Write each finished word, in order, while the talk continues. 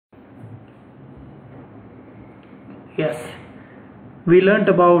Yes, we learnt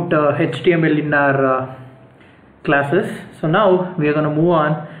about HTML in our classes. So now we are going to move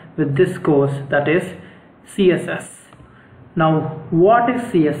on with this course, that is CSS. Now what is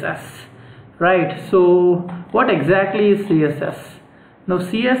CSS? Right, so what exactly is CSS? Now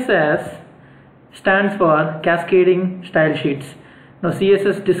CSS stands for Cascading Style Sheets. Now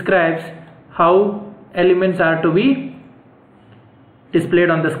CSS describes how elements are to be displayed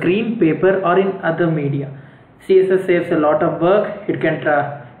on the screen, paper or in other media. CSS saves a lot of work. It can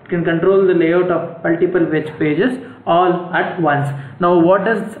control the layout of multiple web pages all at once. Now what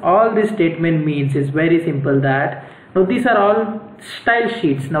does all this statement means is very simple, that now these are all style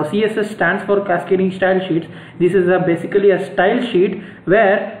sheets. Now CSS stands for Cascading Style Sheets. This is basically a style sheet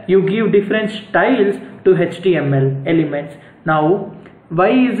where you give different styles to HTML elements. Now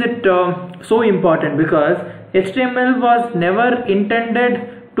why is it so important? Because HTML was never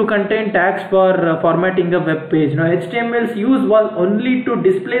intended to contain tags for formatting a web page. Now HTML's use was only to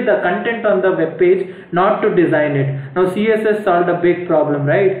display the content on the web page, not to design it. Now CSS solved a big problem,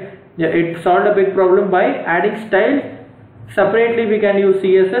 right? It solved a big problem by adding styles. Separately we can use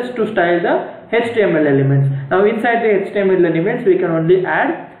CSS to style the HTML elements. Now inside the HTML elements we can only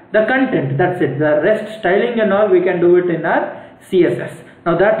add the content, that's it. The rest, styling and all, we can do it in our CSS.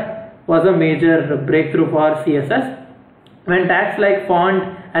 Now that was a major breakthrough for CSS. When tags like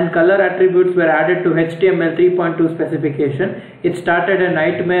font and color attributes were added to HTML 3.2 specification, it started a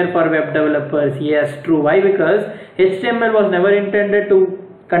nightmare for web developers. Yes, true. Why? Because HTML was never intended to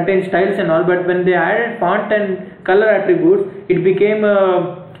contain styles and all, but when they added font and color attributes, it became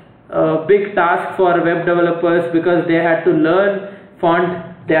a big task for web developers, because they had to learn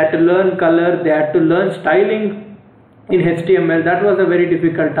font, they had to learn color, they had to learn styling in HTML. That was a very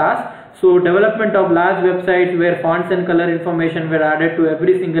difficult task. So development of large websites where fonts and color information were added to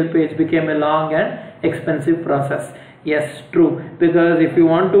every single page became a long and expensive process. Yes, true. Because if you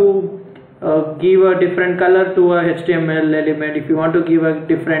want to give a different color to a HTML element, if you want to give a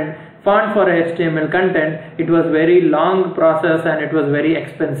different font for a HTML content, it was very long process and it was very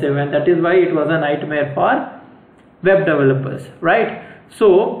expensive, and that is why it was a nightmare for web developers, right?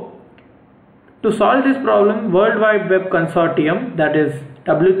 So to solve this problem, World Wide Web Consortium, that is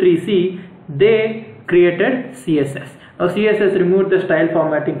W3C, they created CSS. Now CSS removed the style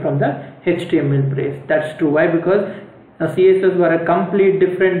formatting from the HTML page. That's true. Why? Because CSS were a complete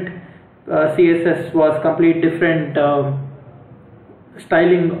different CSS was complete different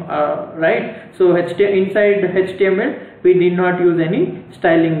styling, right? So inside HTML we did not use any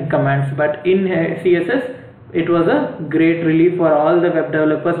styling commands, but in CSS it was a great relief for all the web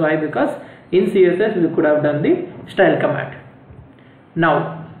developers. Why? Because in CSS we could have done the style command.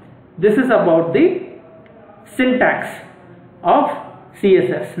 Now this is about the syntax of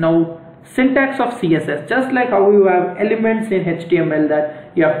CSS. Now syntax of CSS, just like how you have elements in HTML,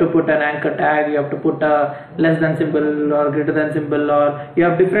 that you have to put an anchor tag, you have to put a less than symbol or greater than symbol, or you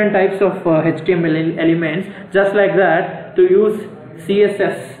have different types of HTML elements. Just like that, to use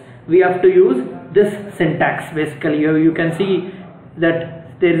CSS we have to use this syntax. Basically you can see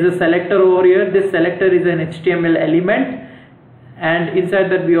that there is a selector over here. This selector is an HTML element, and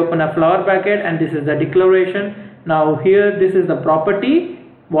inside that we open a flower bracket, and this is the declaration. Now here this is the property.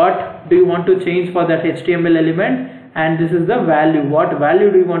 What do you want to change for that HTML element? And this is the value. What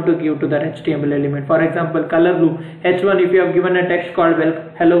value do you want to give to that HTML element? For example, color blue, H1, if you have given a text called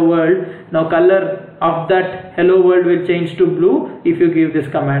hello world, now color of that hello world will change to blue if you give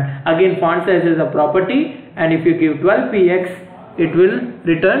this command. Again, font size is a property, and if you give 12px, it will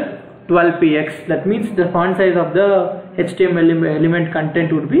return 12px. That means the font size of the HTML element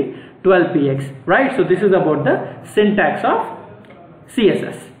content would be 12px, right? So this is about the syntax of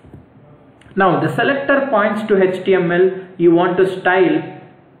CSS. Now the selector points to HTML you want to style.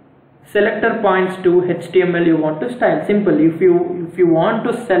 Selector points to HTML you want to style. Simple. If you want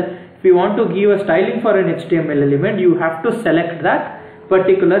to give a styling for an HTML element, you have to select that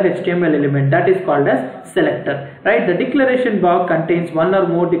particular HTML element. That is called as selector, right? The declaration block contains one or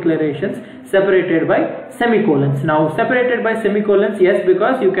more declarations separated by semicolons. Now separated by semicolons, yes,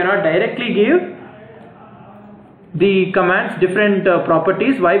 because you cannot directly give the commands different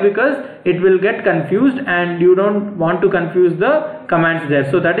properties. Why? Because it will get confused and you don't want to confuse the commands there.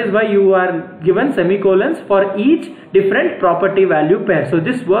 So that is why you are given semicolons for each different property value pair. So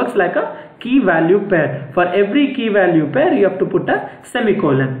this works like a key value pair. For every key value pair you have to put a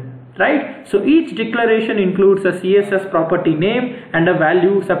semicolon, right? So each declaration includes a CSS property name and a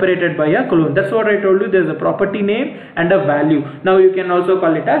value separated by a colon. That's what I told you. There's a property name and a value. Now you can also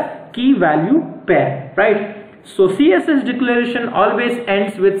call it as key value pair, right? So CSS declaration always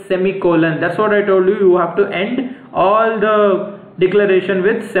ends with semicolon. That's what I told you. You have to end all the declaration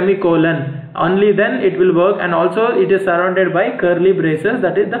with semicolon. Only then it will work, and also it is surrounded by curly braces,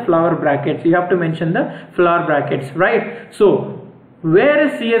 that is the flower brackets. You have to mention the flower brackets, right? So where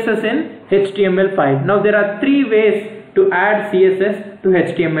is CSS in HTML5? Now there are three ways to add CSS to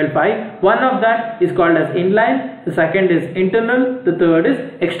HTML5. One of that is called as inline, the second is internal, the third is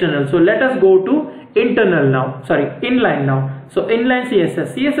external. So let us go to inline now. So inline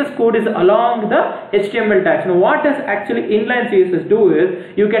CSS code is along the HTML tags. Now what does actually inline CSS do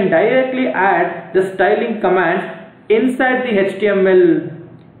is, you can directly add the styling commands inside the HTML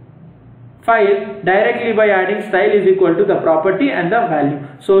file directly by adding style is equal to the property and the value.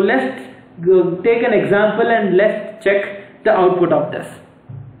 So let's take an example and let's check the output of this.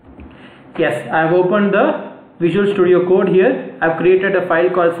 Yes, I have opened the Visual Studio Code here. I have created a file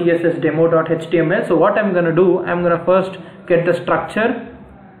called cssdemo.html. So what I'm going to do, I'm going to first get the structure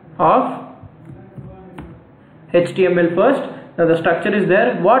of HTML first. Now the structure is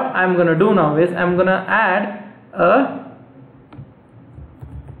there. What I'm going to do now is, I'm going to add a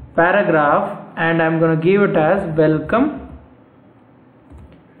paragraph and I'm going to give it as welcome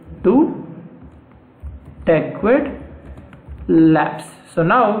to TechVid Labs. So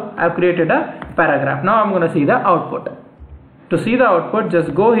now I've created a paragraph. Now I'm going to see the output. To see the output,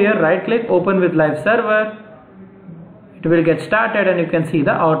 just go here, right click, open with live server. It will get started and you can see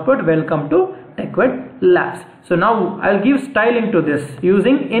the output, welcome to TechVid Labs. So now I'll give styling to this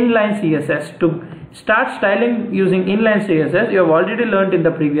using inline CSS. To start styling using inline CSS, you have already learned in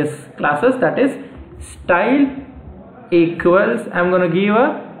the previous classes, that is style equals, I'm going to give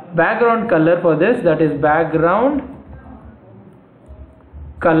a background color for this, that is background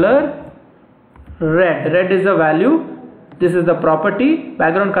color red. Red is the value, this is the property,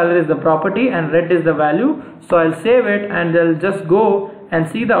 background color is the property and red is the value. So I'll save it and I'll just go and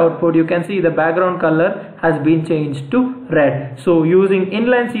see the output. You can see the background color has been changed to red. So using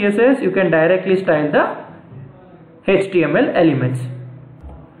inline CSS, you can directly style the HTML elements.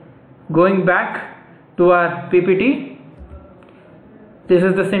 Going back to our PPT, this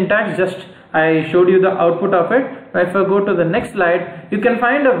is the syntax, just I showed you the output of it. If I go to the next slide, you can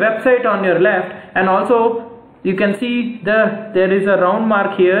find a website on your left, and also you can see there is a round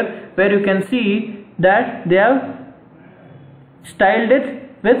mark here where you can see that they have styled it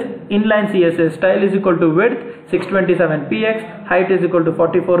with inline CSS. Style is equal to width 627px, height is equal to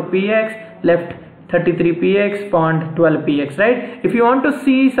 44px, left 33px, font 12px, right? If you want to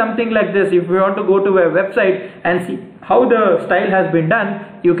see something like this, if you want to go to a website and see how the style has been done,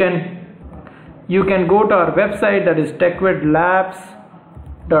 you can go to our website, that is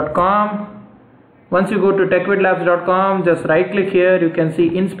techvidlabs.com. Once you go to techvidlabs.com, just right click here, you can see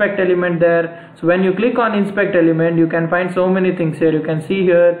inspect element there. So when you click on inspect element, you can find so many things here. You can see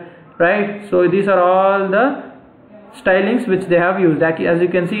here, right? So these are all the stylings which they have used. As you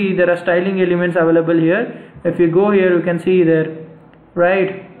can see, there are styling elements available here. If you go here, you can see there,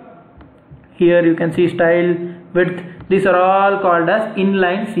 right? Here you can see style, width. These are all called as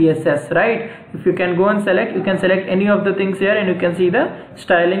inline CSS, right? If you can go and select, you can select any of the things here and you can see the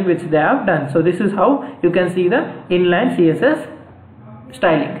styling which they have done. So this is how you can see the inline CSS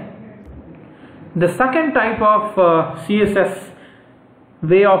styling. The second type of CSS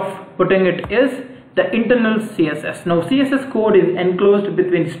way of putting it is the internal CSS. Now CSS code is enclosed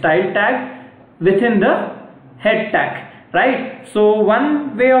between style tag within the head tag, right? So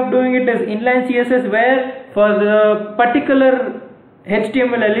one way of doing it is inline CSS, where for the particular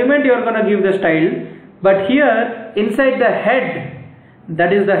HTML element you are going to give the style, but here inside the head,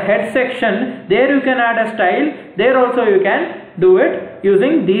 that is the head section, there you can add a style. There also you can do it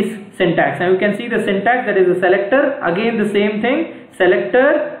using these syntax. Now you can see the syntax, that is the selector, again the same thing,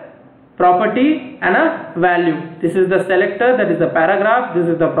 selector, property and a value. This is the selector, that is the paragraph, this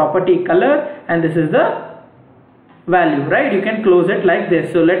is the property color and this is the value, right? You can close it like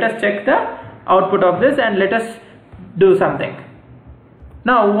this. So let us check the output of this and let us do something.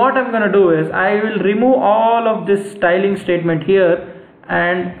 Now what I'm going to do is, I will remove all of this styling statement here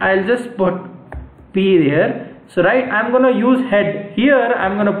and I'll just put P here. So right, I'm going to use head. Here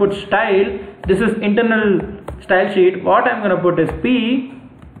I'm going to put style. This is internal style sheet. What I'm going to put is P,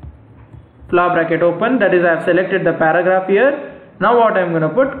 flower bracket open, that is I have selected the paragraph here. Now what I'm going to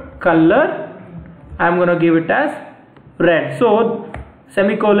put, color, I'm going to give it as red. So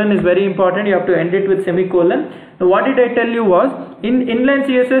semicolon is very important, you have to end it with semicolon. Now what did I tell you was, in inline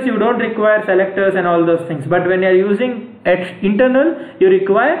CSS you don't require selectors and all those things, but when you are using at internal you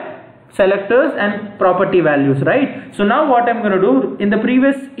require selectors and property values, right? So now what I'm going to do, in the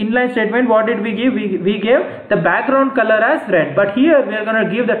previous inline statement, what did we give? We gave the background color as red, but here we are going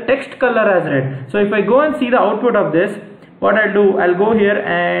to give the text color as red. So if I go and see the output of this, what I'll do, I'll go here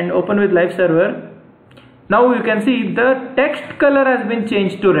and open with live server. Now you can see the text color has been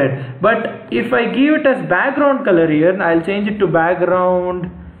changed to red, but if I give it as background color here, I'll change it to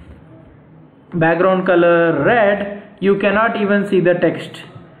background color red, you cannot even see the text.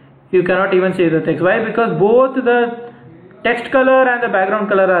 You cannot even see the text. Why? Because both the text color and the background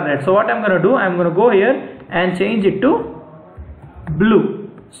color are red. So what I'm going to do, I'm going to go here and change it to blue.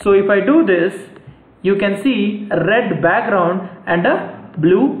 So if I do this, you can see a red background and a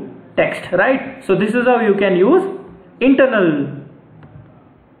blue text, right? So this is how you can use internal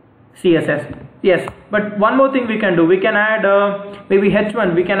CSS. Yes, but one more thing we can do, we can add maybe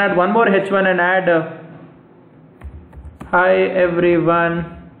H1, we can add one more H1 and add hi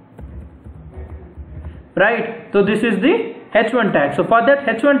everyone, right? So this is the H1 tag. So for that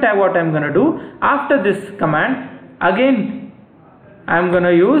H1 tag, what I'm going to do, after this command, again I'm going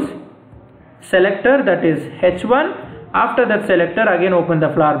to use selector, that is H1. After that selector, again open the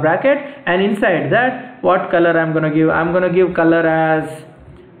flower bracket, and inside that, what color I'm going to give? I'm going to give color as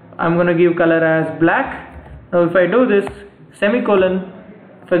black. Now if I do this semicolon,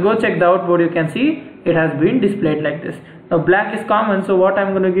 if I go check the output, you can see it has been displayed like this. Now black is common, so what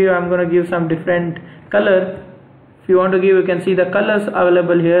I'm going to give, I'm going to give some different color. If you want to give, you can see the colors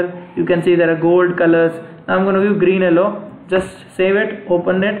available here. You can see there are gold colors. Now I'm going to give green yellow. Just save it,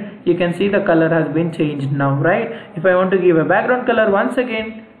 open it, you can see the color has been changed now, right? If I want to give a background color, once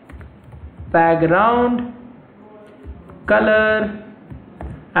again, background color,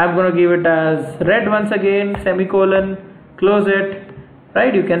 I'm going to give it as red once again, semicolon, close it,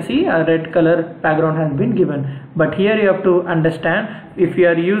 right? You can see a red color background has been given. But here you have to understand, if you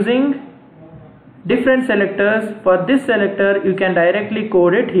are using different selectors, for this selector you can directly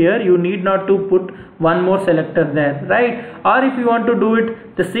code it here, you need not to put one more selector there, right? Or if you want to do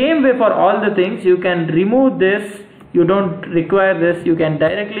it the same way for all the things, you can remove this, you don't require this, you can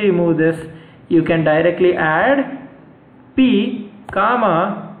directly remove this, you can directly add P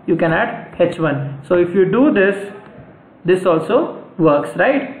comma, you can add H1. So if you do this, this also works,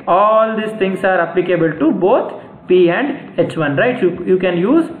 right? All these things are applicable to both P and H1, right? You can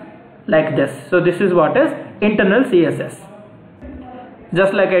use like this. So this is what is internal CSS.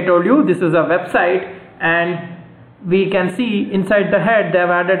 Just like I told you, this is a website, and we can see inside the head they have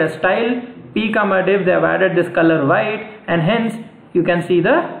added a style p comma div, they have added this color white, and hence you can see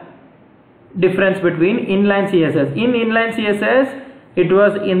the difference between inline CSS. In inline CSS it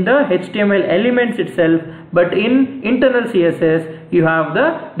was in the HTML elements itself, but in internal CSS you have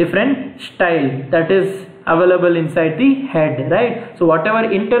the different style that is available inside the head, right? So whatever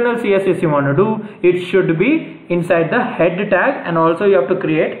internal CSS you want to do, it should be inside the head tag, and also you have to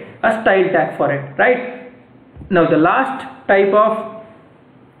create a style tag for it, right? Now the last type of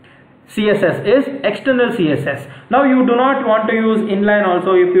CSS is external CSS. Now you do not want to use inline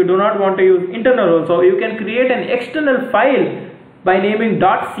also, if you do not want to use internal also, you can create an external file by naming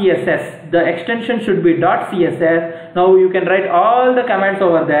 .css. The extension should be .css. Now you can write all the commands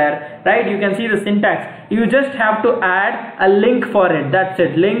over there, right? You can see the syntax. You just have to add a link for it. That's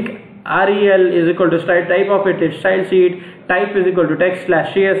it. Link rel is equal to style, type of it is style sheet, type is equal to text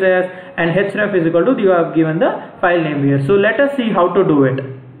slash css, and href is equal to, you have given the file name here. So let us see how to do it.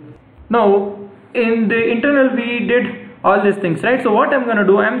 Now in the internal we did all these things, right? So what I'm going to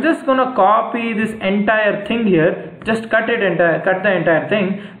do, I'm just going to copy this entire thing here, just cut the entire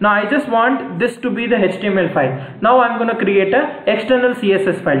thing. Now I just want this to be the HTML file. Now I'm going to create a external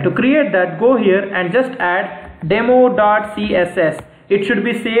CSS file. To create that, go here and just add demo.css. It should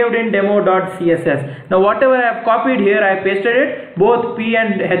be saved in demo.css. Now whatever I have copied here, I pasted it, both P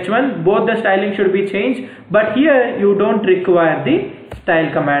and H1, both the styling should be changed, but here you don't require the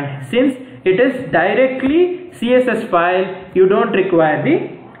style command. Since it is directly CSS file, you don't require the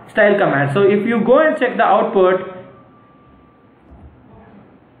style command. So if you go and check the output,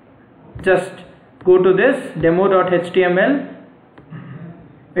 just go to this demo.html.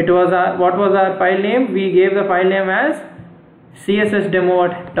 It was what was our file name? We gave the file name as css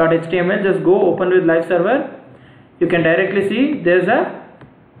demo.html. Just go open with live server. You can directly see there's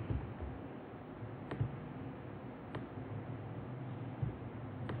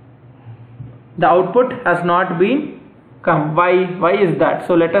the output has not been come. Why is that?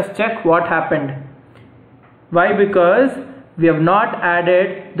 So let us check what happened. Why? Because we have not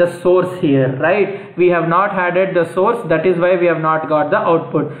added the source here, right? We have not added the source, that is why we have not got the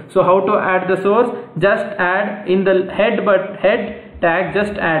output. So how to add the source? Just add in the head, but head tag,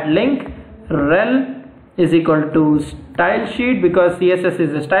 just add link rel is equal to style sheet, because CSS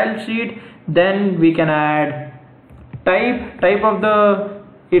is a style sheet. Then we can add type of the,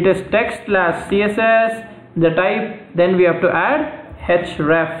 it is text slash CSS, the type. Then we have to add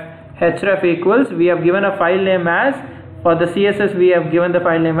href equals, we have given a file name as, for the CSS we have given the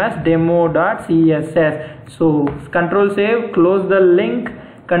file name as demo.css. so control save, close the link,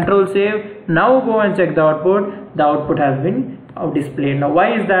 control save. Now go and check the output. The output has been displayed. Now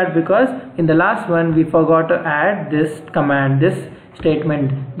why is that? Because in the last one we forgot to add this command, this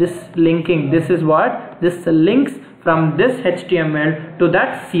statement, this linking. This is what, this links from this HTML to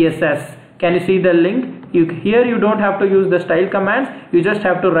that CSS. Can you see the link? Here you don't have to use the style commands, you just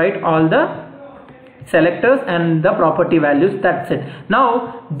have to write all the selectors and the property values, that's it.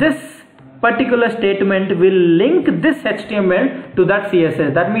 Now this particular statement will link this HTML to that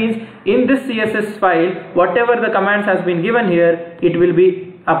CSS. That means in this CSS file, whatever the commands has been given here, it will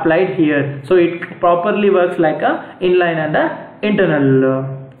be applied here. So it properly works like a inline and a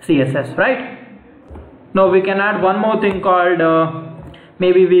internal CSS, right? Now we can add one more thing called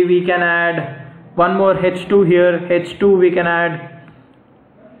maybe we can add one more h2 here. H2 we can add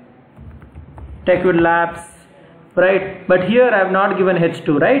TechVid Labs, right? But here I have not given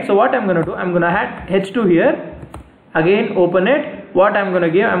h2, right? So what I'm going to do, I'm going to add h2 here. Again open it. What I'm going to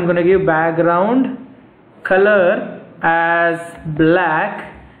give, I'm going to give background color as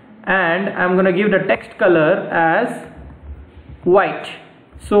black, and I'm going to give the text color as white.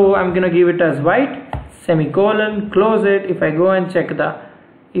 So I'm going to give it as white, semicolon, close it. If I go and check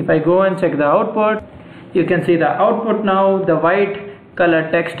the output, you can see the output now. The white color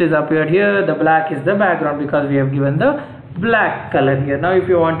text is appeared here, the black is the background because we have given the black color here. Now if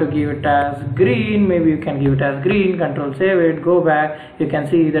you want to give it as green, maybe you can give it as green, control save it, go back. You can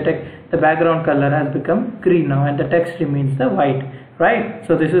see the background color has become green now and the text remains the white, right?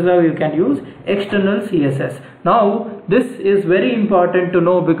 So this is how you can use external CSS. Now this is very important to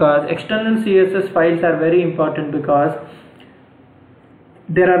know, because external CSS files are very important, because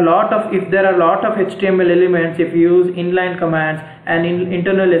if there are a lot of HTML elements, if you use inline commands and in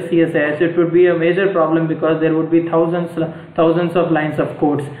internal CSS, it would be a major problem, because there would be thousands of lines of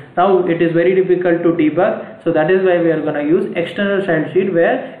codes. Now it is very difficult to debug, so that is why we are going to use external style sheet,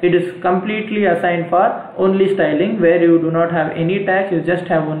 where it is completely assigned for only styling, where you do not have any tags, you just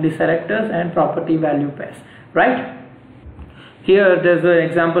have only selectors and property value pairs, right? Here there's an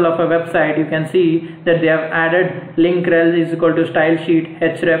example of a website. You can see that they have added link rel is equal to style sheet,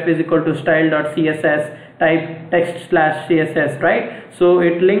 href is equal to style.css, type text slash CSS, right? So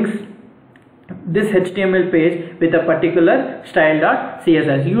it links this HTML page with a particular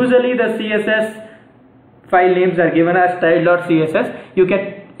style.css. Usually the CSS file names are given as style.css. You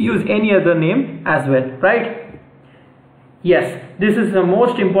can use any other name as well, right? Yes, this is the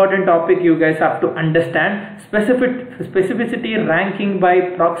most important topic you guys have to understand. Specificity ranking by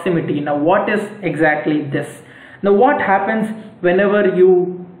proximity. Now what is exactly this? Now what happens whenever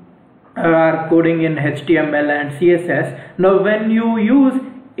you are coding in HTML and CSS? Now when you use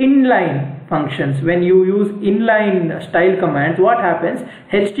inline functions, when you use inline style commands, what happens?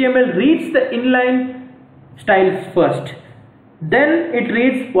 HTML reads the inline styles first, then it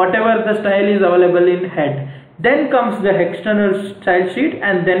reads whatever the style is available in head. Then comes the external style sheet,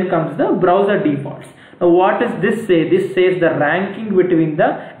 and then comes the browser defaults. Now what does this say? This says the ranking between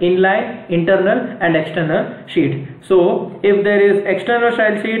the inline, internal and external sheet. So if there is external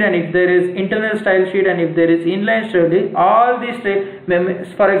style sheet, and if there is internal style sheet, and if there is inline style sheet, all these,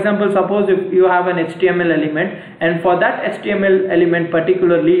 for example, suppose if you have an HTML element, and for that HTML element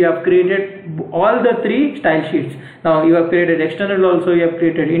particularly you have created all the three style sheets. Now you have created external also, you have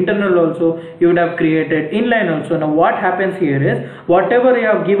created internal also, you would have created inline also. Now what happens here is, whatever you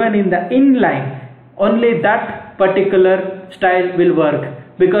have given in the inline, only that particular style will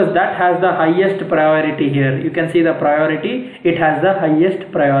work, because that has the highest priority here. You can see the priority, it has the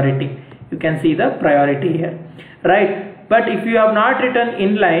highest priority. You can see the priority here, right? But if you have not written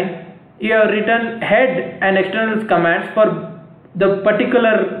inline, you have written head and external commands for the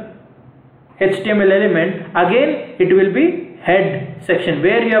particular HTML element, again it will be head section.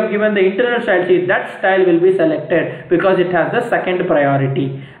 Where you have given the internal style sheet, that style will be selected because it has the second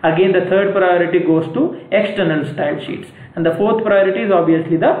priority. Again the third priority goes to external style sheets, and the fourth priority is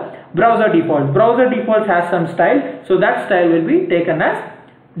obviously the browser defaults. Browser defaults has some style, so that style will be taken as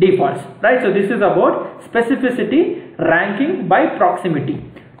defaults, right? So this is about specificity ranking by proximity.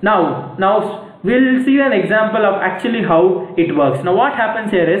 Now we'll see an example of actually how it works. Now what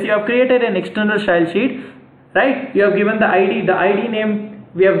happens here is, you have created an external style sheet, right? You have given the ID name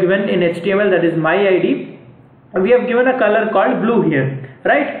we have given in HTML, that is my ID, we have given a color called blue here,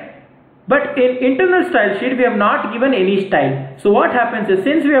 right? But in internal style sheet, we have not given any style. So what happens is,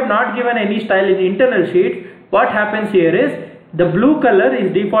 since we have not given any style in internal sheet, what happens here is the blue color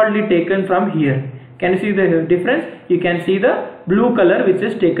is defaultly taken from here. Can you see the difference? You can see the blue color which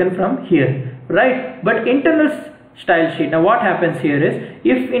is taken from here, right? But internal style sheet, now what happens here is,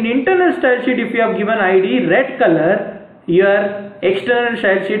 if in internal style sheet, if you have given ID red color, your external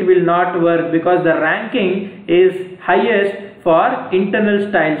style sheet will not work, because the ranking is highest for internal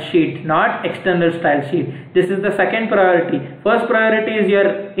style sheet, not external style sheet. This is the second priority. First priority is your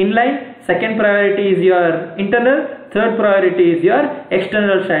inline, second priority is your internal, third priority is your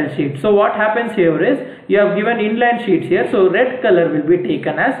external style sheet. So what happens here is, you have given inline sheets here, so red color will be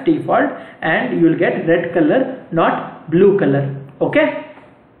taken as default and you will get red color, not blue color. Okay.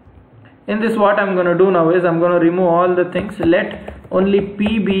 In this, what I'm going to do now is, I'm going to remove all the things. Let only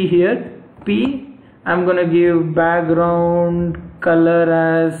P be here. P, I'm going to give background color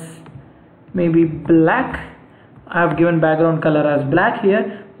as maybe black. I have given background color as black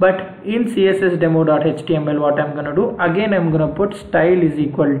here. But in CSS demo.html, what I'm going to do, again I'm going to put style is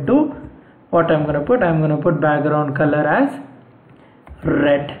equal to, what I'm going to put, I'm going to put background color as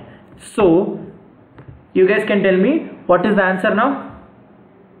red. So you guys can tell me what is the answer now?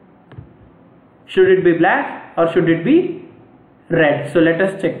 Should it be black or should it be red? So let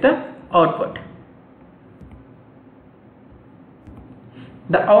us check the output.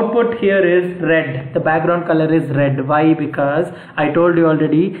 The output here is red. The background color is red. Why? Because I told you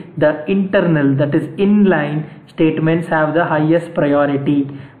already, the internal, that is inline statements have the highest priority.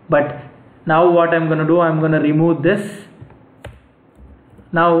 But now what I'm going to do, I'm going to remove this.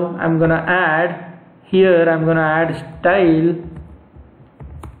 Now I'm going to add here, I'm going to add style,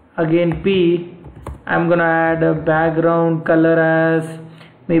 again P, I'm going to add a background color as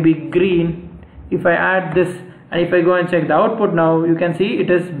maybe green. If I add this, and if I go and check the output now, you can see it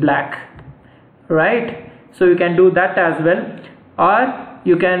is black, right? So you can do that as well, or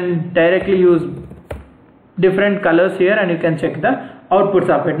you can directly use different colors here and you can check the outputs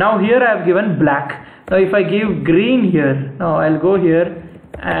of it. Now here I have given black. Now if I give green here, now I'll go here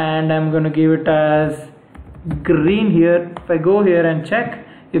and I'm going to give it as green here. If I go here and check,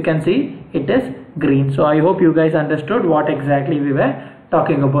 you can see it is green. So I hope you guys understood what exactly we were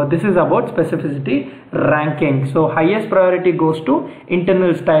talking about. This is about specificity ranking. So highest priority goes to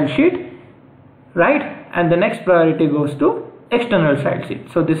internal style sheet, right? And the next priority goes to external style sheet.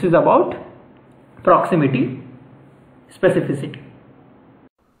 So this is about proximity specificity.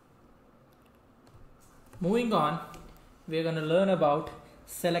 Moving on, we are going to learn about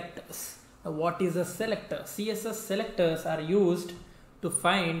selectors. Now, what is a selector? CSS selectors are used to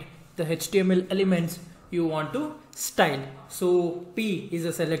find the HTML elements you want to style. So P is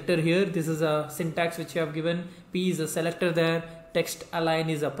a selector here. This is a syntax which you have given. P is a selector there. Text align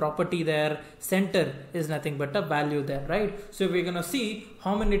is a property there. Center is nothing but a value there, right? So we're going to see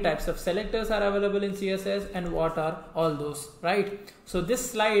how many types of selectors are available in CSS and what are all those, right? So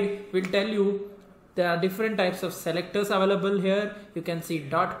this slide will tell you there are different types of selectors available here. You can see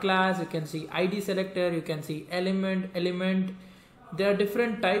dot class, you can see ID selector, you can see element. There are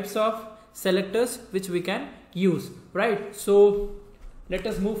different types of selectors which we can use, right? So let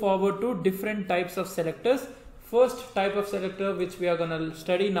us move forward to different types of selectors. First type of selector which we are going to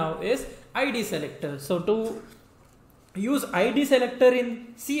study now is ID selector. So to use ID selector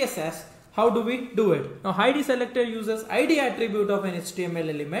in CSS, how do we do it? Now ID selector uses ID attribute of an HTML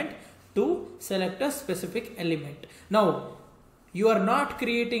element to select a specific element. Now you are not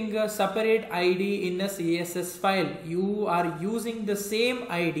creating a separate ID in a CSS file. You are using the same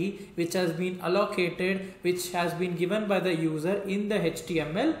ID which has been allocated, which has been given by the user in the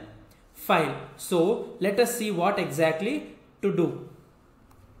HTML file. So let us see what exactly to do.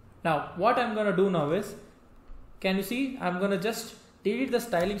 Now what I'm going to do now is, can you see, I'm going to just delete the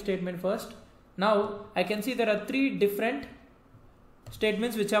styling statement first. Now I can see there are three different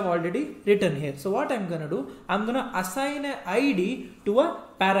statements which I've already written here. So what I'm going to do, I'm going to assign an ID to a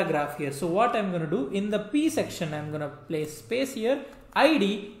paragraph here. So what I'm going to do, in the P section, I'm going to place space here.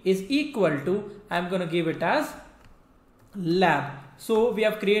 ID is equal to, I'm going to give it as lab. So we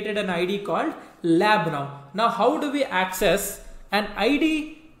have created an ID called lab now. Now how do we access an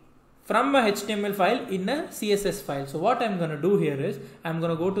ID from a HTML file in a CSS file? So what I'm going to do here is, I'm going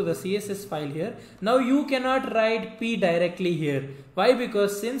to go to the CSS file here. Now you cannot write P directly here. Why?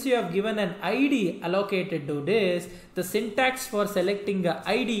 Because since you have given an ID allocated to this, the syntax for selecting the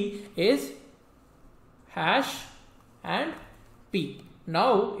ID is hash and P.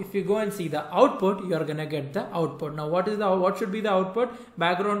 Now if you go and see the output, you are going to get the output. Now what should be the output?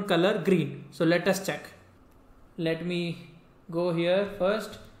 Background color green. So let us check. let me go here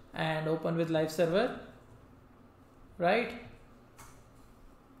first and open with live server, right?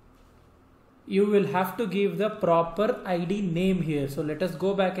 You will have to give the proper ID name here. So let us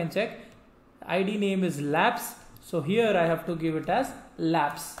go back and check. ID name is labs. So here I have to give it as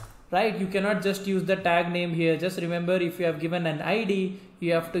labs, right? You cannot just use the tag name here. Just remember, if you have given an ID,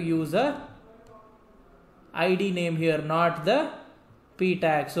 you have to use a ID name here, not the P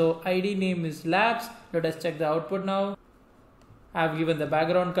tag. So ID name is labs. Let us check the output now. I have given the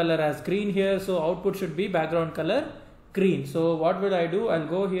background color as green here. So output should be background color green. So what will I do? I'll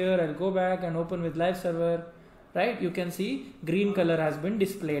go here, I'll go back and open with live server, right? You can see green color has been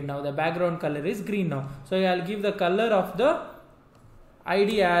displayed now. The background color is green now. So I'll give the color of the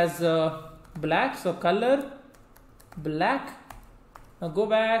ID as black. So color black. Now go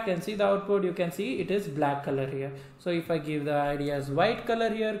back and see the output. You can see it is black color here. So if I give the ID as white color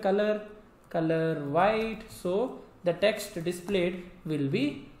here, color white, so the text displayed will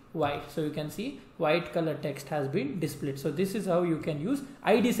be white. So you can see white color text has been displayed. So this is how you can use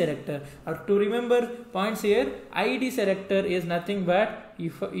ID selector. To remember points here, ID selector is nothing but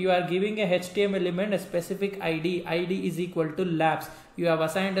if you are giving a HTML element a specific ID, ID is equal to labs. You have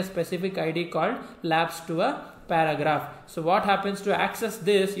assigned a specific ID called labs to a paragraph. So what happens to access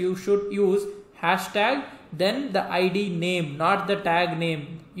this? You should use hashtag, then the ID name, not the tag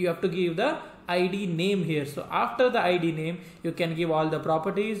name. You have to give the ID name here. So after the ID name, you can give all the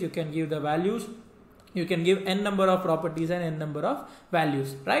properties, you can give the values, you can give n number of properties and n number of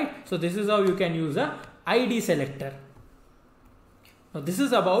values, right? So this is how you can use a ID selector. Now this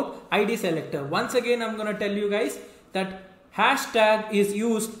is about ID selector. Once again, I'm going to tell you guys that hashtag is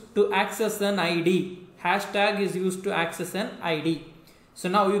used to access an ID. Hashtag is used to access an ID. So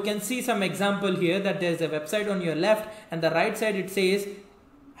now you can see some example here that there is a website on your left and the right side it says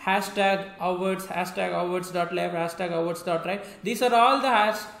hashtag awards, hashtag awards.left, hashtag awards.right. These are all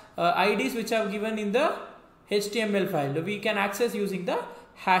the IDs which I have given in the HTML file. We can access using the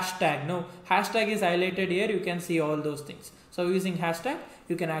hashtag. Now hashtag is highlighted here. You can see all those things. So using hashtag,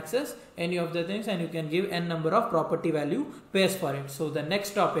 you can access any of the things and you can give n number of property value pairs for it. So the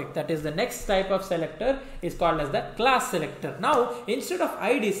next topic, that is the next type of selector, is called as the class selector. Now instead of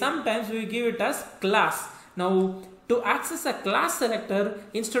ID, sometimes we give it as class. Now to access a class selector,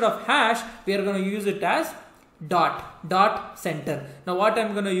 instead of hash, we are going to use it as dot center. Now what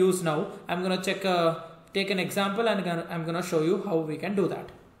I'm going to use now, I'm going to take an example and I'm going to show you how we can do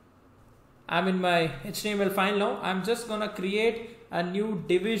that. I'm in my HTML file now. I'm just going to create a new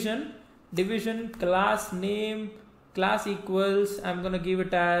division class name, class equals, I'm going to give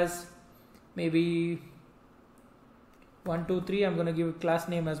it as maybe 1 2 3. I'm going to give class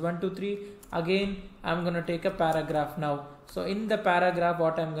name as 1 2 3. Again, I'm going to take a paragraph now. So in the paragraph,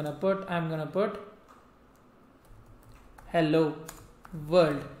 what I'm going to put hello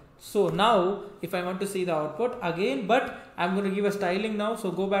world. So now if I want to see the output again, but I'm going to give a styling now.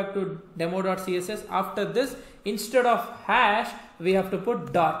 So go back to demo.css. After this, instead of hash, we have to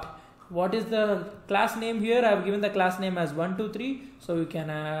put dot. What is the class name here? I have given the class name as 1 2 3. So you can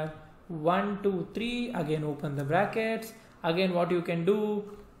add 1 2 3. Again, open the brackets. Again, what you can do,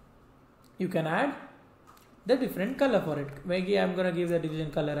 you can add the different color for it. Maybe I'm going to give the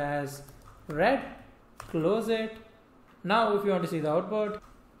division color as red. Close it. Now if you want to see the output,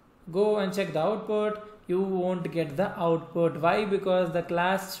 go and check the output. You won't get the output. Why? Because the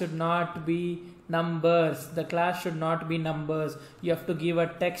class should not be numbers. The class should not be numbers. You have to give a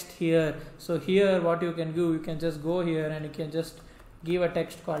text here. So here what you can do, you can just go here and you can just give a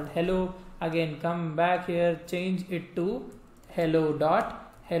text called hello. Again, come back here, change it to hello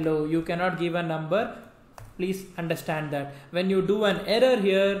dot hello. You cannot give a number. Please understand that. When you do an error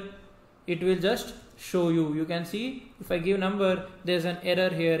here, it will just show you. You can see if I give number, there's an error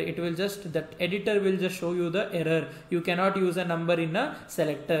here. It will just, that editor will just show you the error. You cannot use a number in a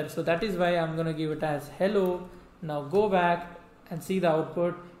selector. So that is why I'm going to give it as hello. Now go back and see the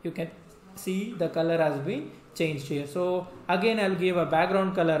output. You can see the color has been changed here. So again, I'll give a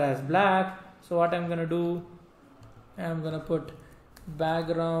background color as black. So what I'm going to do, I'm going to put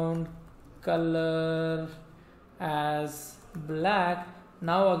background color as black.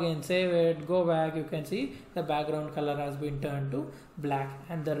 Now again save it, go back, you can see the background color has been turned to black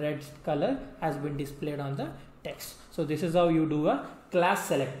and the red color has been displayed on the text. So this is how you do a class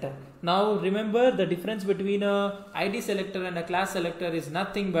selector. Now remember, the difference between a ID selector and a class selector is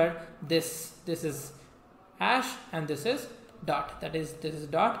nothing but this. This is hash and this is dot. That is, this is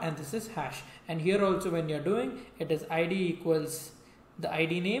dot and this is hash. And here also when you're doing, it is ID equals the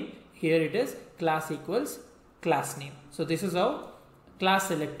ID name. Here it is class equals class name. So this is how class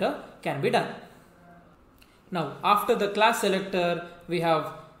selector can be done. Now after the class selector, we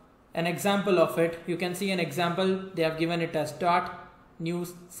have an example of it. You can see an example. They have given it as dot new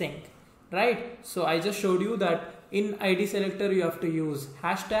sync, right? So I just showed you that in ID selector you have to use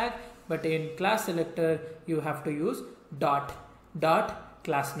hashtag, but in class selector you have to use dot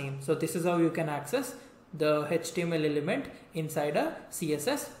class name. So this is how you can access the HTML element inside a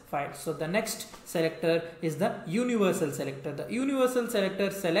CSS file. So the next selector is the universal selector. The universal selector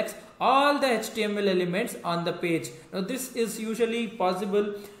selects all the HTML elements on the page. Now this is usually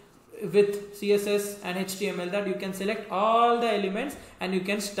possible with CSS and HTML, that you can select all the elements and you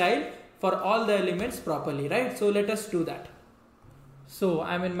can style for all the elements properly, right? So let us do that. So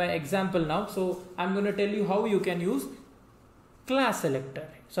I'm in my example now. So I'm going to tell you how you can use class selector.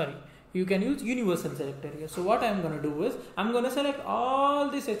 Sorry, you can use universal selector here. So what I'm going to do is I'm going to select all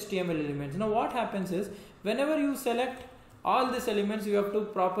these HTML elements. Now what happens is whenever you select all these elements, you have to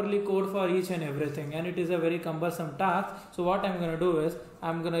properly code for each and everything, and it is a very cumbersome task. So what I'm going to do is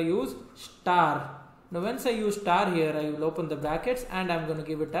I'm going to use star. Now once I use star here, I will open the brackets and I'm going to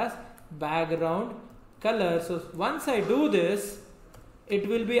give it as background color. So once I do this, it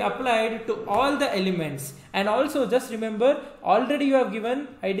will be applied to all the elements. And also just remember, already you have given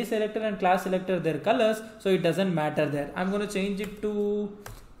ID selector and class selector their colors, so it doesn't matter there. I'm going to change it to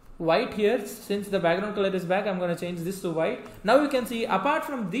white here. Since the background color is black, I'm going to change this to white. Now you can see apart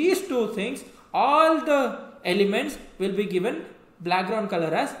from these two things, all the elements will be given background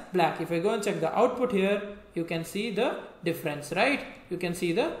color as black. If I go and check the output here, you can see the difference, right? You can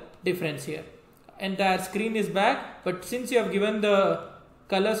see the difference here. Entire screen is black, but since you have given the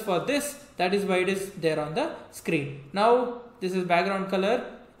colors for this, that is why it is there on the screen. Now this is background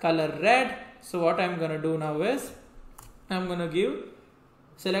color red. So what I'm going to do now is I'm going to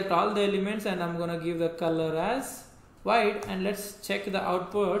select all the elements and I'm going to give the color as white, and let's check the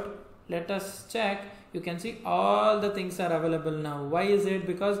output. Let us check. You can see all the things are available now. Why is it?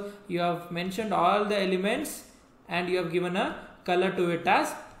 Because you have mentioned all the elements and you have given a color to it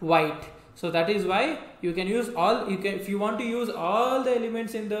as white. So that is why you can use all, if you want to use all the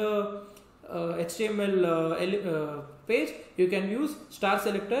elements in the HTML page, you can use star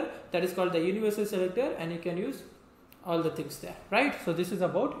selector, that is called the universal selector, and you can use all the things there, right? So this is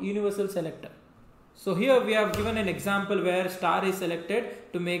about universal selector. So here we have given an example where star is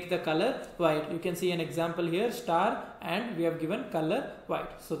selected to make the color white. You can see an example here, star, and we have given color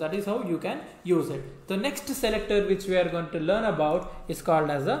white. So that is how you can use it. The next selector which we are going to learn about is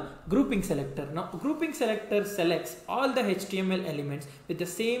called as a grouping selector. Now grouping selector selects all the HTML elements with the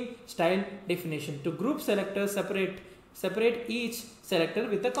same style definition. To group selectors, separate each selector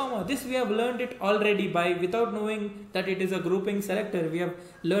with a comma. This we have learned it already without knowing that it is a grouping selector. We have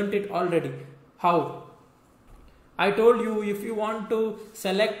learned it already. How? I told you, if you want to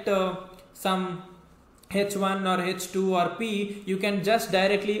select some H1 or H2 or P, you can just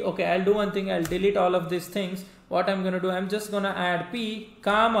directly, okay, I'll do one thing, I'll delete all of these things. What I'm going to do, I'm just going to add P,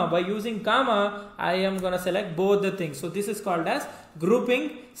 comma. By using comma, I am going to select both the things. So this is called as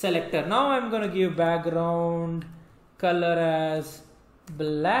grouping selector. Now I'm going to give background color as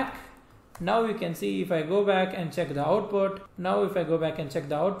black. Now you can see if I go back and check the output. Now if I go back and check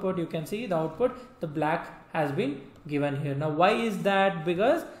the output, you can see the output, the black has been given here. Now why is that?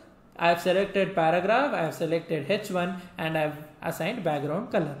 Because I have selected paragraph, I have selected H1 and I have assigned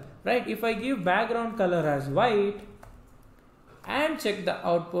background color, right? If I give background color as white and check the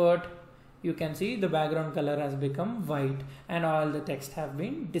output, you can see the background color has become white and all the text have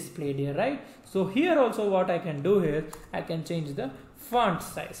been displayed here, right? So here also what I can do here, I can change the font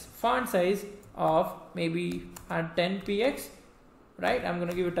size of maybe 10px, right? I'm going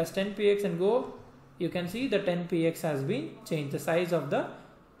to give it as 10px and go. You can see the 10px has been changed. The size of the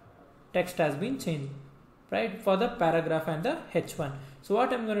text has been changed, right? For the paragraph and the H1. So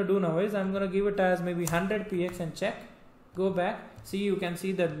what I'm going to do now is I'm going to give it as maybe 100px and check. Go back. See, you can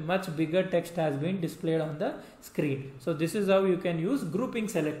see that much bigger text has been displayed on the screen. So this is how you can use grouping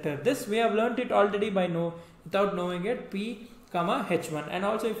selector. This we have learned it already without knowing it. P, comma H1. And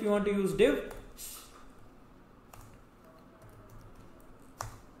also if you want to use div,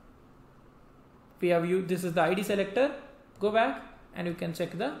 we have used, this is the ID selector. Go back and you can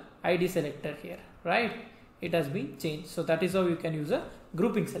check the ID selector here, right? It has been changed. So that is how you can use a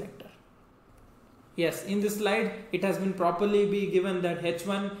grouping selector. Yes, in this slide it has been properly be given that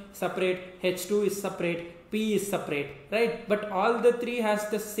H1 separate, H2 is separate, P is separate, right? But all the three has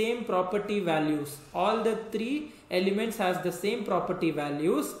the same property values. All the three elements has the same property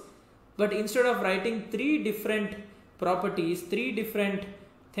values, but instead of writing three different properties, three different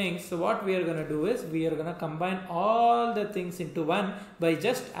things, so what we are going to do is we are going to combine all the things into one by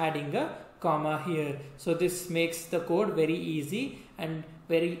just adding a comma here. So this makes the code very easy and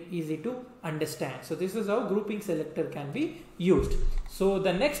very easy to understand. So this is how grouping selector can be used. So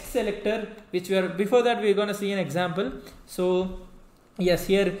the next selector, which we are, before that we are going to see an example. So yes,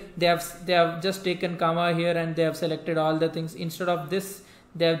 here they have just taken comma here and they have selected all the things. Instead of this,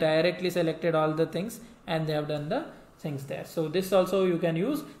 they have directly selected all the things and they have done the things there. So this also you can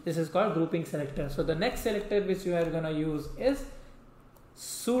use. This is called grouping selector. So the next selector which you are going to use is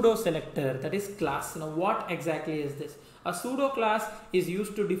pseudo selector, that is class. Now what exactly is this? A pseudo class is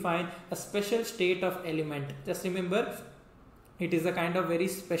used to define a special state of element. Just remember, it is a kind of very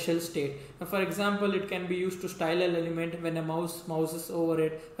special state. Now, for example, it can be used to style an element when a mouses over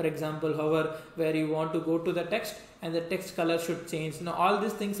it. For example, hover, where you want to go to the text and the text color should change. Now all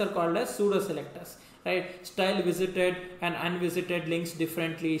these things are called as pseudo selectors. Right, style visited and unvisited links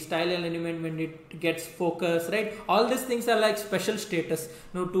differently, style an element when it gets focus, right? All these things are like special status.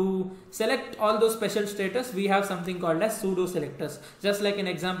 Now to select all those special status, we have something called as pseudo selectors. Just like an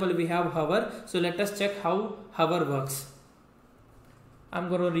example, we have hover. So let us check how hover works. I'm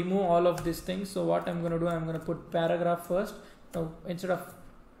going to remove all of these things. So what I'm going to do, I'm going to put paragraph first. Now instead of,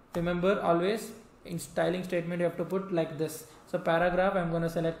 remember always in styling statement you have to put like this. So paragraph, I'm going to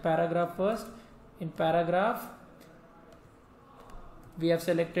select paragraph first. In paragraph, we have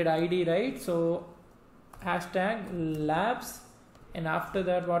selected ID, right? So hashtag labs, and after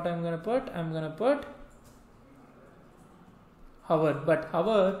that what I'm going to put? I'm going to put hover. But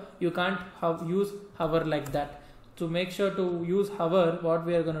hover, you can't use hover like that. To make sure to use hover, what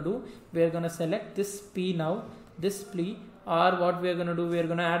we are going to do, we are going to select this P now, this P, or what we are going to do, we are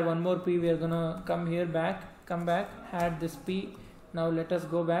going to add one more P. We are going to come here come back, add this P. Now let us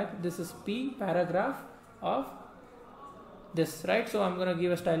go back. This is P paragraph of this, right? So I'm going to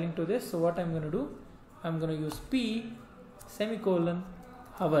give a styling to this. So what I'm going to do, I'm going to use P semicolon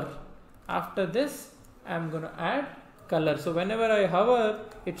hover. After this, I'm going to add color. So whenever I hover,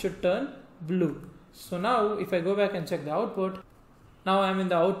 it should turn blue. So now if I go back and check the output, now I'm in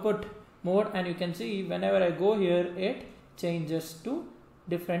the output mode and you can see whenever I go here, it changes to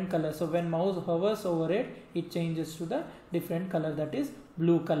different color. So when mouse hovers over it, it changes to the different color, that is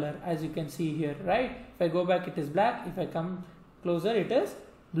blue color, as you can see here, right? If I go back, it is black. If I come closer, it is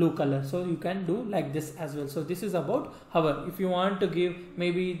blue color. So you can do like this as well. So this is about hover. If you want to give,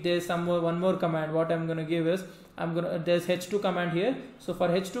 maybe there's one more command. What I'm going to give is, there's H2 command here. So for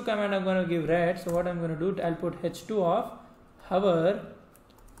H2 command, I'm going to give red. So what I'm going to do, I'll put H2 of hover,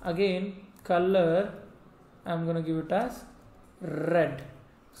 again color, I'm going to give it as red.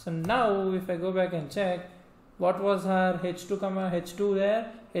 So now if I go back and check, what was our H2 H2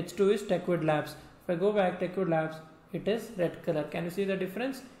 there? H2 is TechVid Labs. If I go back, TechVid Labs, it is red color. Can you see the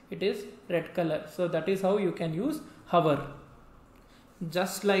difference? It is red color. So that is how you can use hover.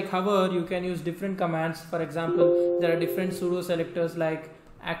 Just like hover, you can use different commands. For example, there are different pseudo selectors like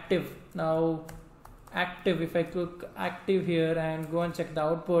active. Now active, if I click active here and go and check the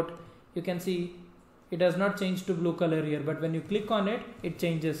output, you can see it does not change to blue color here, but when you click on it, it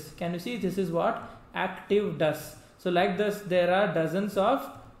changes. Can you see? This is what active does. So like this, there are dozens of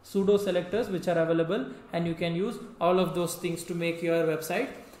pseudo selectors which are available, and you can use all of those things to make your website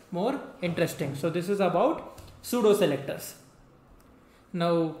more interesting. So this is about pseudo selectors.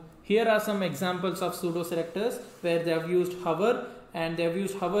 Now here are some examples of pseudo selectors where they have used hover, and they have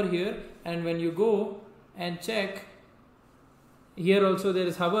used hover here, and when you go and check, here also there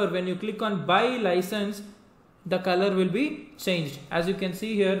is hover. When you click on buy license, the color will be changed. As you can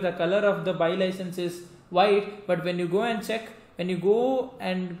see here, the color of the buy license is white, but when you go and check, when you go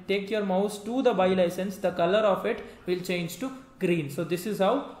and take your mouse to the buy license, the color of it will change to green. So this is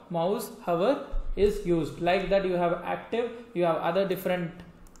how mouse hover is used. Like that, you have active, you have other different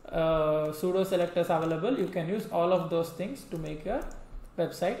pseudo selectors available. You can use all of those things to make your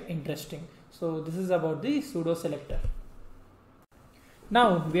website interesting. So this is about the pseudo selector.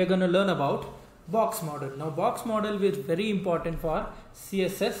 Now we are going to learn about box model. Now box model is very important for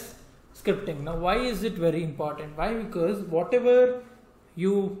CSS scripting. Now why is it very important? Why? Because whatever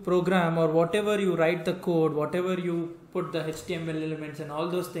you program or whatever you write the code, whatever you put the HTML elements and all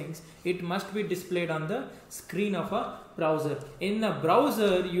those things, it must be displayed on the screen of a browser. In a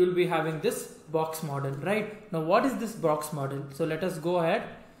browser, you will be having this box model, right? Now what is this box model? So let us go ahead.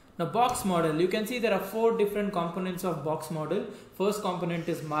 Now box model, you can see there are 4 different components of box model. First component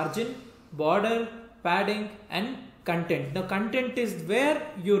is margin, border, padding and content. Now content is where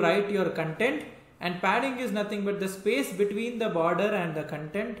you write your content, and padding is nothing but the space between the border and the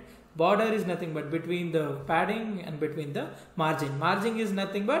content. Border is nothing but between the padding and between the margin. Margin is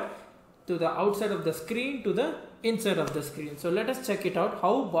nothing but to the outside of the screen to the inside of the screen. So let us check it out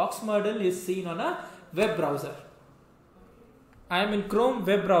how box model is seen on a web browser. I am in Chrome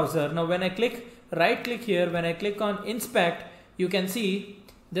web browser. Now when I right click here, when I click on inspect, you can see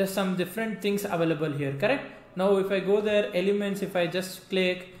there's some different things available here, correct? Now if I go there, elements, if I just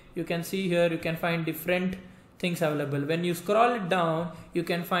click, you can see here, you can find different things available. When you scroll it down, you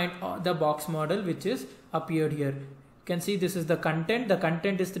can find the box model which is appeared here. You can see this is the content. The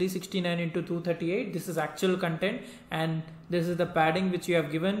content is 369 into 238. This is actual content, and this is the padding which you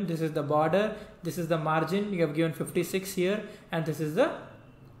have given. This is the border. This is the margin. You have given 56 here, and this is the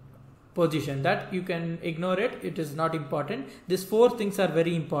position. That you can ignore it. It is not important. These four things are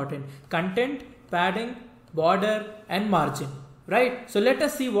very important: content, padding, border, and margin. Right? So let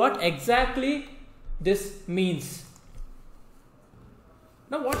us see what exactly this means.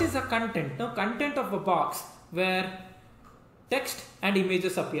 Now what is the content? Now content of a box where text and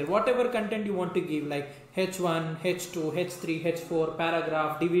images appear. Whatever content you want to give, like H1, H2, H3, H4,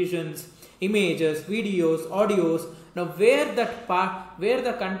 paragraph, divisions, images, videos, audios. Now where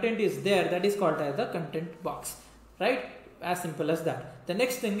the content is there, that is called as the content box. Right? As simple as that. The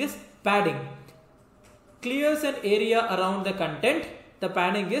next thing is padding. Clears an area around the content. The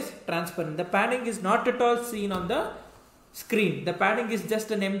padding is transparent. The padding is not at all seen on the screen. The padding is just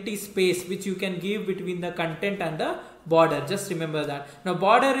an empty space which you can give between the content and the border. Just remember that. Now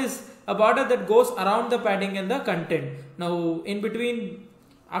border is a border that goes around the padding and the content. Now in between,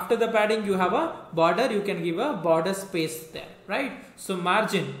 after the padding, you have a border. You can give a border space there, right? So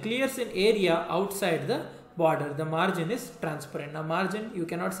margin clears an area outside the border. The margin is transparent. Now margin, you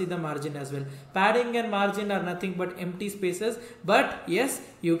cannot see the margin as well. Padding and margin are nothing but empty spaces, but yes,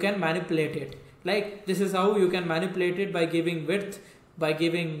 you can manipulate it. Like this is how you can manipulate it, by giving width, by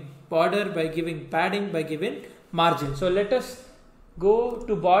giving border, by giving padding, by giving margin. So let us go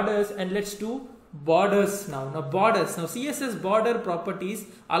to borders and let's do borders now. Now borders. Now CSS border properties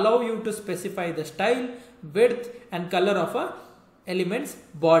allow you to specify the style, width, and color of a elements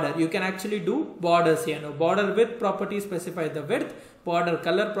border. You can actually do borders here. Now border width property specifies the width, border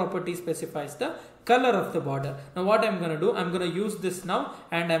color property specifies the color of the border. Now what I'm going to do, I'm going to use this now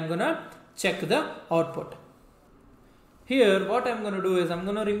and I'm going to check the output. Here what I'm going to do is I'm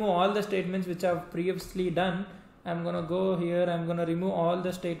going to remove all the statements which I've previously done. I'm going to go here, I'm going to remove all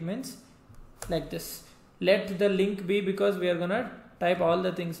the statements like this. Let the link be, because we are going to type all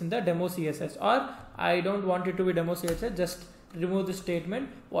the things in the demo CSS, or I don't want it to be demo CSS, just remove the statement.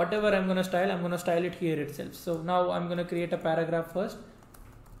 Whatever I'm going to style it here itself. So now I'm going to create a paragraph first.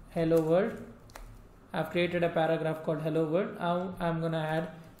 Hello world. I've created a paragraph called hello world. Now I'm going to add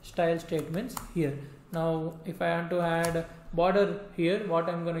style statements here. Now if I want to add border here, what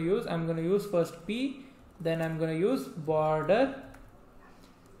I'm going to use, I'm going to use first P, then I'm going to use border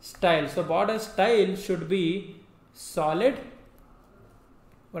style. So border style should be solid,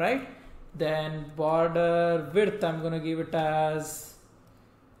 right? Then border width, I'm going to give it as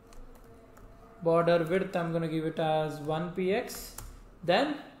 1px.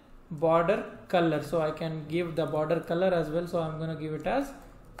 Then border color, so I can give the border color as well, so I'm going to give it as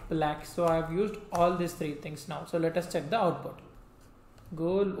black. So I've used all these three things now. So let us check the output.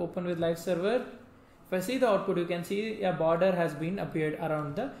 Go open with live server. If I see the output, you can see a border has been appeared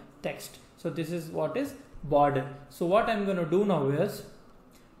around the text. So this is what is border. So what I'm going to do now is,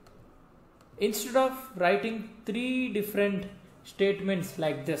 instead of writing three different statements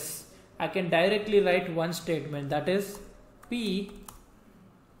like this, I can directly write one statement, that is P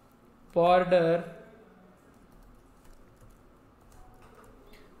border,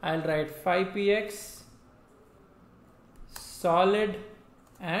 I'll write 5px solid,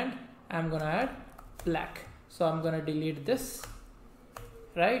 and I'm gonna add black. So I'm gonna delete this,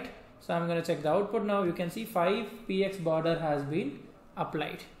 right? So I'm gonna check the output now. You can see 5px border has been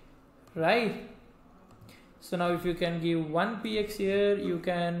applied, right? So now if you can give 1px here, you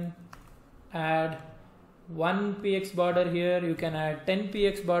can add 1px border here, you can add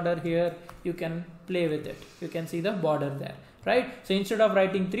 10px border here, you can play with it. You can see the border there, right? So instead of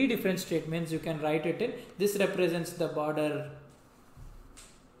writing three different statements, you can write it in, this represents the border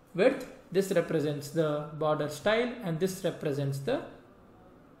width, this represents the border style, and this represents the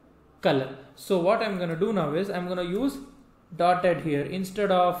color. So what I'm going to do now is, I'm going to use dotted here.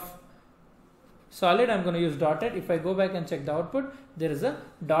 Instead of solid, I'm going to use dotted. If I go back and check the output, there is a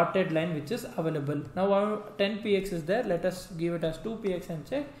dotted line which is available. Now 10px is there. Let us give it as 2px and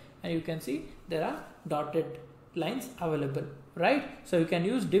check, and you can see there are dotted lines available, right? So you can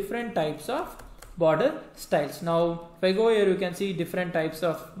use different types of border styles. Now if I go here, you can see different types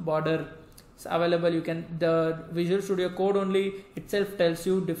of border available. You can, the Visual Studio Code only itself tells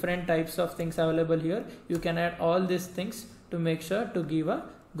you different types of things available here. You can add all these things to make sure to give a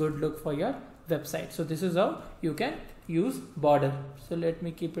good look for your website. So this is how you can use border. So let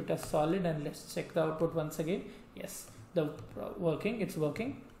me keep it as solid and let's check the output once again. Yes, it's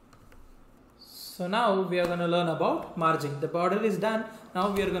working. So now we are going to learn about margin. The border is done. Now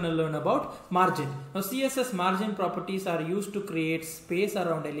we are going to learn about margin. Now CSS margin properties are used to create space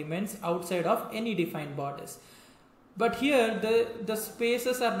around elements outside of any defined borders. But here the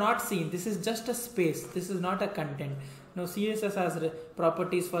spaces are not seen. This is just a space. This is not a content. Now CSS has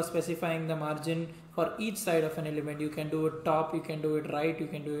properties for specifying the margin for each side of an element. You can do it top, you can do it right, you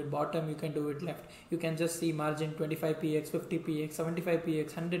can do it bottom, you can do it left. You can just see margin 25px, 50px,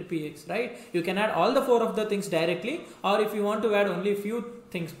 75px, 100px, right? You can add all the 4 of the things directly, or if you want to add only a few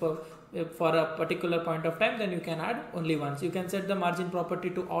things for a particular point of time, then you can add only once. You can set the margin property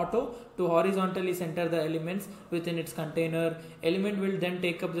to auto to horizontally center the elements within its container. Element will then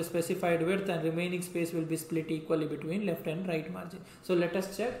take up the specified width and remaining space will be split equally between left and right margin. So let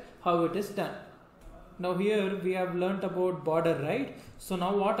us check how it is done. Now here we have learnt about border, right? So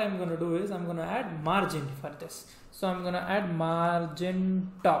now what I'm going to do is I'm going to add margin for this. So I'm going to add margin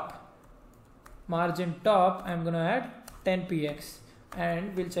top. Margin top, I'm going to add 10px.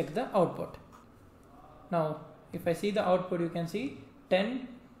 And we'll check the output. Now if I see the output, you can see 10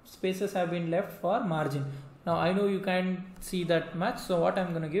 spaces have been left for margin. Now I know you can't see that much, so what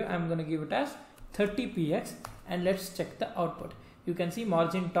I'm going to give it as 30px, and let's check the output. You can see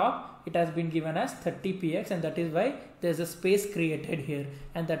margin top, it has been given as 30px, and that is why there's a space created here,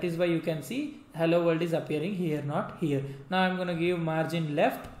 and that is why you can see hello world is appearing here, not here. Now I'm going to give margin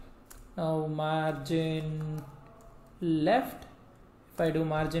left. Now margin left, if I do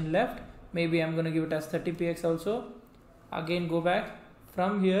margin left, maybe I'm going to give it as 30px also. Again go back,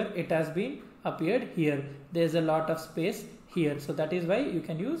 from here it has been appeared here. There's a lot of space here, so that is why you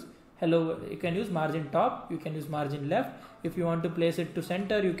can use you can use margin top, you can use margin left. If you want to place it to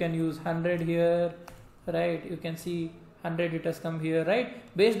center, you can use 100 here, right? You can see 100, it has come here,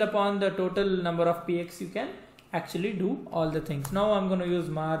 right? Based upon the total number of px, you can actually do all the things. Now I'm going to use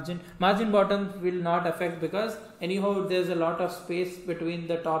margin bottom will not affect, because anyhow there's a lot of space between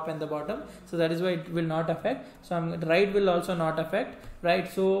the top and the bottom, so that is why it will not affect. So right will also not affect, right?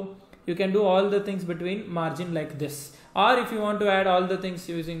 So you can do all the things between margin like this, or if you want to add all the things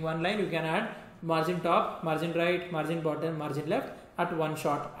using one line, you can add margin top, margin right, margin bottom, margin left at one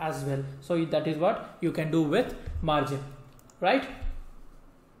shot as well. So that is what you can do with margin, right?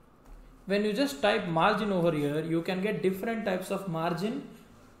 When you just type margin over here, you can get different types of margin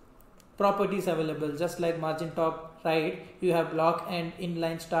properties available. Just like margin top right, you have block end,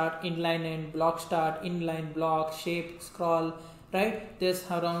 inline start, inline end, block start, inline block, shape, scroll, right? There's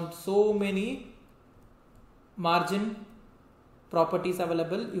around so many margin properties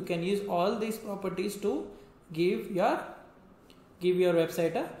available. You can use all these properties to give your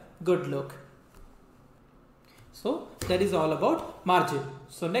website a good look. So that is all about margin.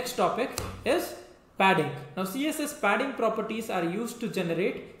 So next topic is padding. Now CSS padding properties are used to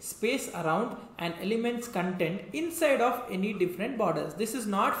generate space around an element's content inside of any different borders. This is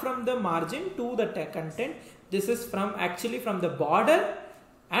not from the margin to the content. This is actually from the border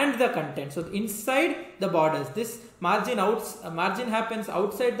and the content. So inside the borders, this margin happens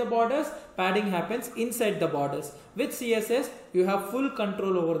outside the borders, padding happens inside the borders. With CSS, you have full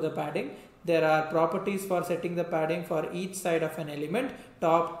control over the padding. There are properties for setting the padding for each side of an element,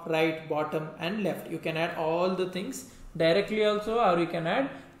 top, right, bottom and left. You can add all the things directly also, or you can add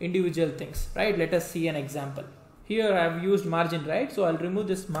individual things, right? Let us see an example. Here I have used margin, right? So I'll remove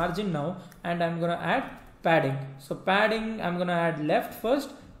this margin now and I'm going to add padding. So padding, I'm going to add left first.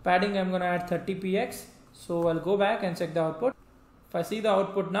 Padding, I'm going to add 30px. So I'll go back and check the output. If I see the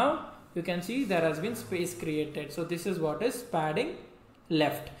output now, you can see there has been space created. So this is what is padding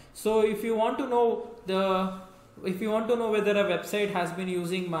left. So if you want to know whether a website has been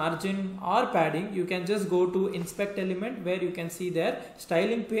using margin or padding, you can just go to inspect element, where you can see their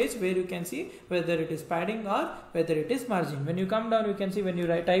styling page, where you can see whether it is padding or whether it is margin. When you come down, you can see when you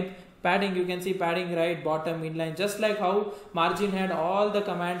type padding, you can see padding right, bottom, inline. Just like how margin had all the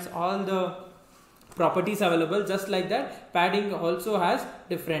commands, all the properties available, just like that padding also has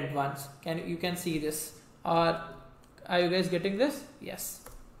different ones. You can see this. Are you guys getting this? Yes.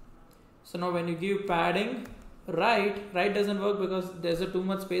 So now when you give padding right doesn't work because there's too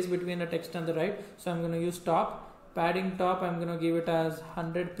much space between the text and the right. So I'm going to use top. Padding top, I'm going to give it as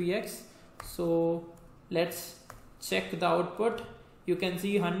 100px. So let's check the output. You can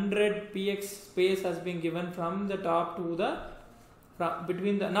see 100px space has been given from the top to the from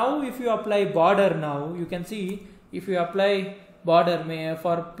between the, now if you apply border, now you can see if you apply border,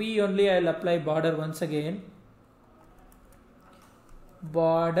 for P only I will apply border once again.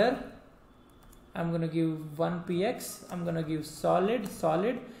 Border, I'm going to give 1 px, I'm going to give solid,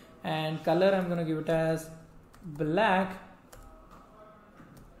 and color I'm going to give it as black.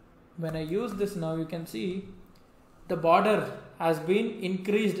 When I use this, now you can see the border has been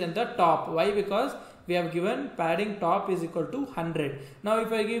increased in the top. Why? Because we have given padding top is equal to 100. Now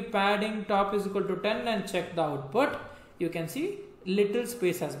if I give padding top is equal to 10 and check the output, you can see little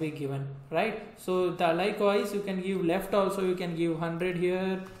space has been given, right? So likewise you can give left also, you can give 100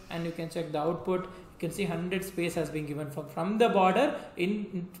 here, and you can check the output. You can see 100 space has been given from the border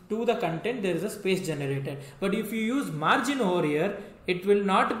in to the content. There is a space generated. But if you use margin over here, it will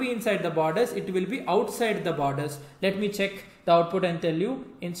not be inside the borders, it will be outside the borders. Let me check the output and tell you.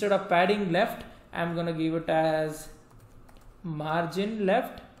 Instead of padding left, I'm gonna give it as margin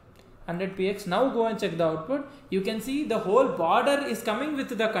left 100 px. Now go and check the output. You can see the whole border is coming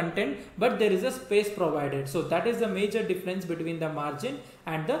with the content, but there is a space provided. So that is the major difference between the margin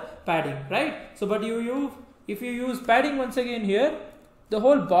and the padding, right? So but if you use padding once again here, the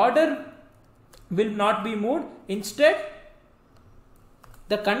whole border will not be moved. Instead,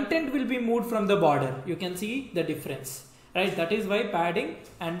 the content will be moved from the border. You can see the difference, right? That is why padding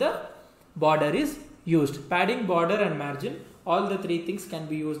and the border is used. Padding, border and margin, all the three things can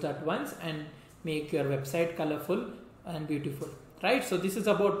be used at once and make your website colorful and beautiful, right? So this is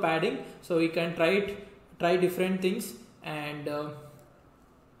about padding. So you can try different things and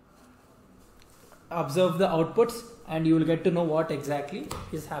observe the outputs, and you will get to know what exactly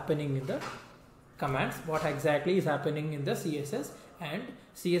is happening in the commands, what exactly is happening in the CSS, and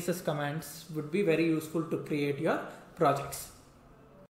CSS commands would be very useful to create your projects.